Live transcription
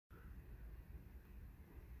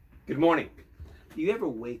Good morning. Do you ever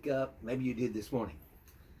wake up, maybe you did this morning,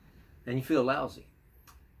 and you feel lousy,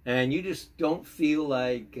 and you just don't feel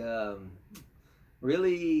like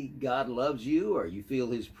really God loves you, or you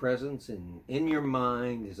feel his presence, and in your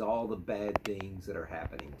mind is all the bad things that are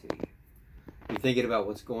happening to you. You're thinking about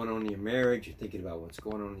what's going on in your marriage, you're thinking about what's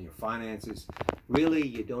going on in your finances. Really,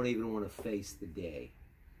 you don't even want to face the day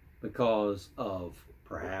because of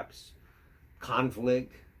perhaps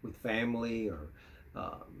conflict with family or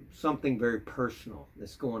something very personal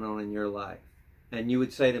that's going on in your life. And you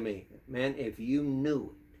would say to me, man, if you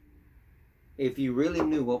knew it, if you really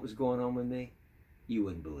knew what was going on with me, you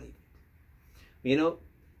wouldn't believe it. You know,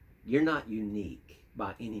 you're not unique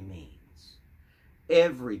by any means.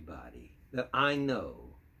 Everybody that I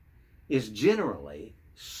know is generally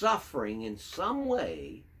suffering in some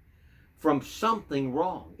way from something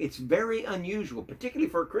wrong. It's very unusual, particularly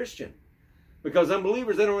for a Christian, because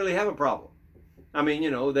unbelievers, they don't really have a problem. I mean,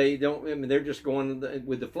 you know, they don't, I mean, they're just going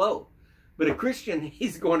with the flow. But a Christian,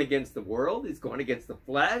 he's going against the world. He's going against the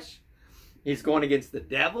flesh. He's going against the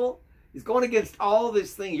devil. He's going against all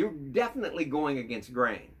this thing. You're definitely going against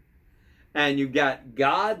grain. And you've got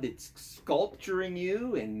God that's sculpturing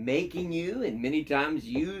you and making you, and many times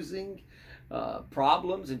using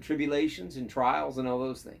problems and tribulations and trials and all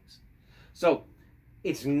those things. So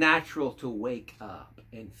it's natural to wake up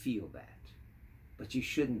and feel that. But you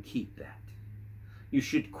shouldn't keep that. You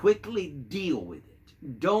should quickly deal with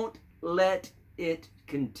it. Don't let it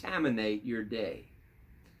contaminate your day.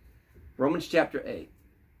 Romans chapter 8.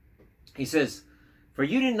 He says, "For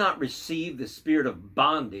you did not receive the spirit of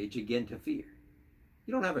bondage again to fear."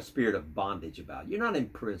 You don't have a spirit of bondage about you. You're not in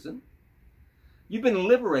prison. You've been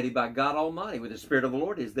liberated by God Almighty. Where the Spirit of the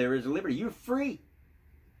Lord is, there is liberty. You're free.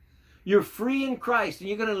 You're free in Christ, and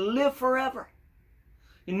you're going to live forever.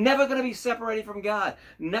 You're never going to be separated from God.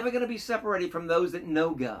 Never going to be separated from those that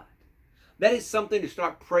know God. That is something to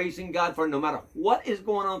start praising God for. No matter what is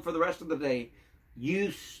going on for the rest of the day,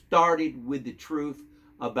 you started with the truth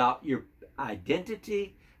about your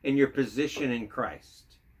identity and your position in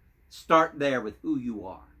Christ. Start there with who you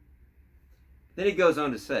are. Then he goes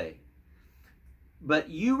on to say,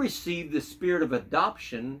 "But you received the spirit of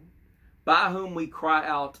adoption, by whom we cry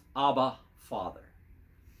out, Abba, Father."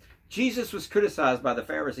 Jesus was criticized by the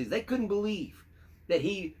Pharisees. They couldn't believe that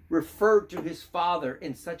he referred to his Father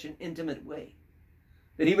in such an intimate way,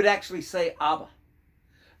 that he would actually say Abba.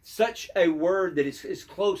 Such a word that is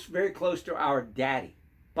close, very close to our daddy,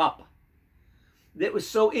 Papa. That was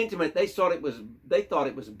so intimate, they thought it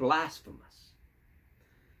was blasphemous.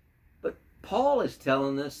 But Paul is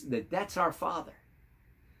telling us that that's our Father.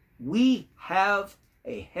 We have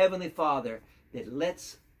a heavenly Father that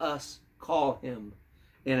lets us call him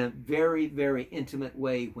in a very, very intimate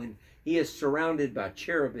way when he is surrounded by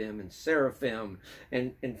cherubim and seraphim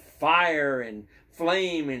and fire and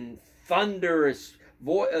flame and thunderous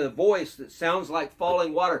voice that sounds like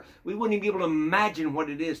falling water. We wouldn't even be able to imagine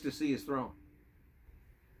what it is to see his throne.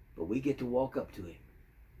 But we get to walk up to him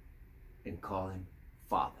and call him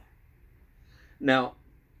Father. Now,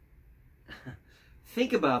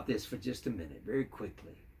 think about this for just a minute, very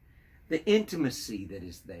quickly. The intimacy that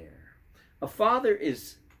is there. A father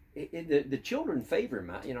is, the children favor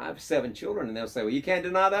him. You know, I have 7 children, and they'll say, well, you can't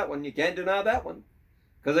deny that one, you can't deny that one,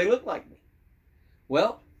 because they look like me.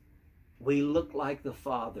 Well, we look like the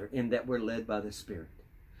Father in that we're led by the Spirit.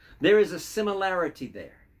 There is a similarity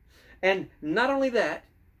there. And not only that,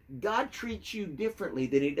 God treats you differently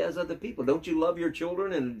than he does other people. Don't you love your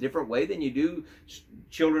children in a different way than you do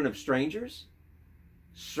children of strangers?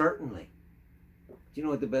 Certainly. Do you know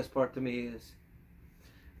what the best part to me is?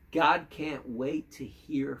 God can't wait to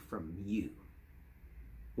hear from you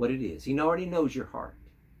what it is. He already knows your heart,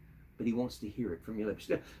 but he wants to hear it from your lips.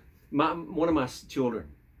 One of my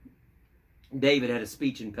children, David, had a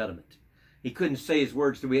speech impediment. He couldn't say his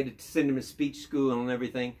words, so we had to send him to speech school and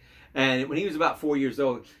everything. And when he was about 4 years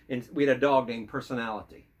old, and we had a dog named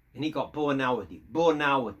Personality, and he called Boanawati,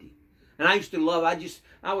 Boanawati. And I used to love,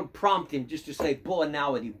 I would prompt him just to say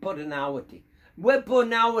Boanawati, Boanawati,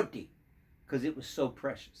 Boanawati, because it was so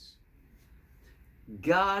precious.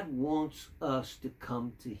 God wants us to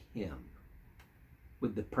come to him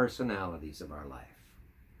with the personalities of our life.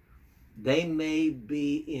 They may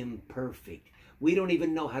be imperfect. We don't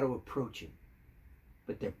even know how to approach him,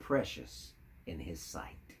 but they're precious in his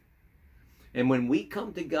sight. And when we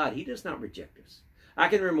come to God, he does not reject us. I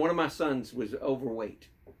can remember one of my sons was overweight.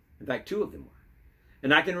 In fact, 2 of them were.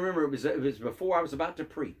 And I can remember it was before I was about to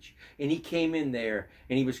preach. And he came in there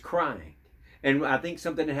and he was crying. And I think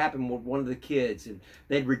something had happened with one of the kids, and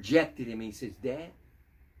they'd rejected him. He says, "Dad,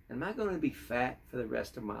 am I going to be fat for the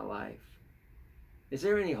rest of my life?" Is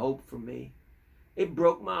there any hope for me? It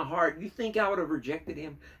broke my heart. You think I would have rejected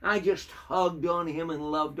him? I just hugged on him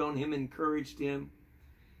and loved on him, encouraged him.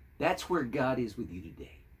 That's where God is with you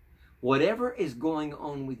today. Whatever is going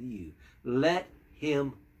on with you, let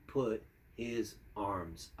him put his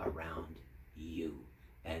arms around you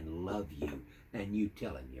and love you, and you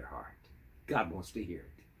tell him your heart. God wants to hear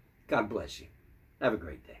it. God bless you. Have a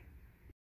great day.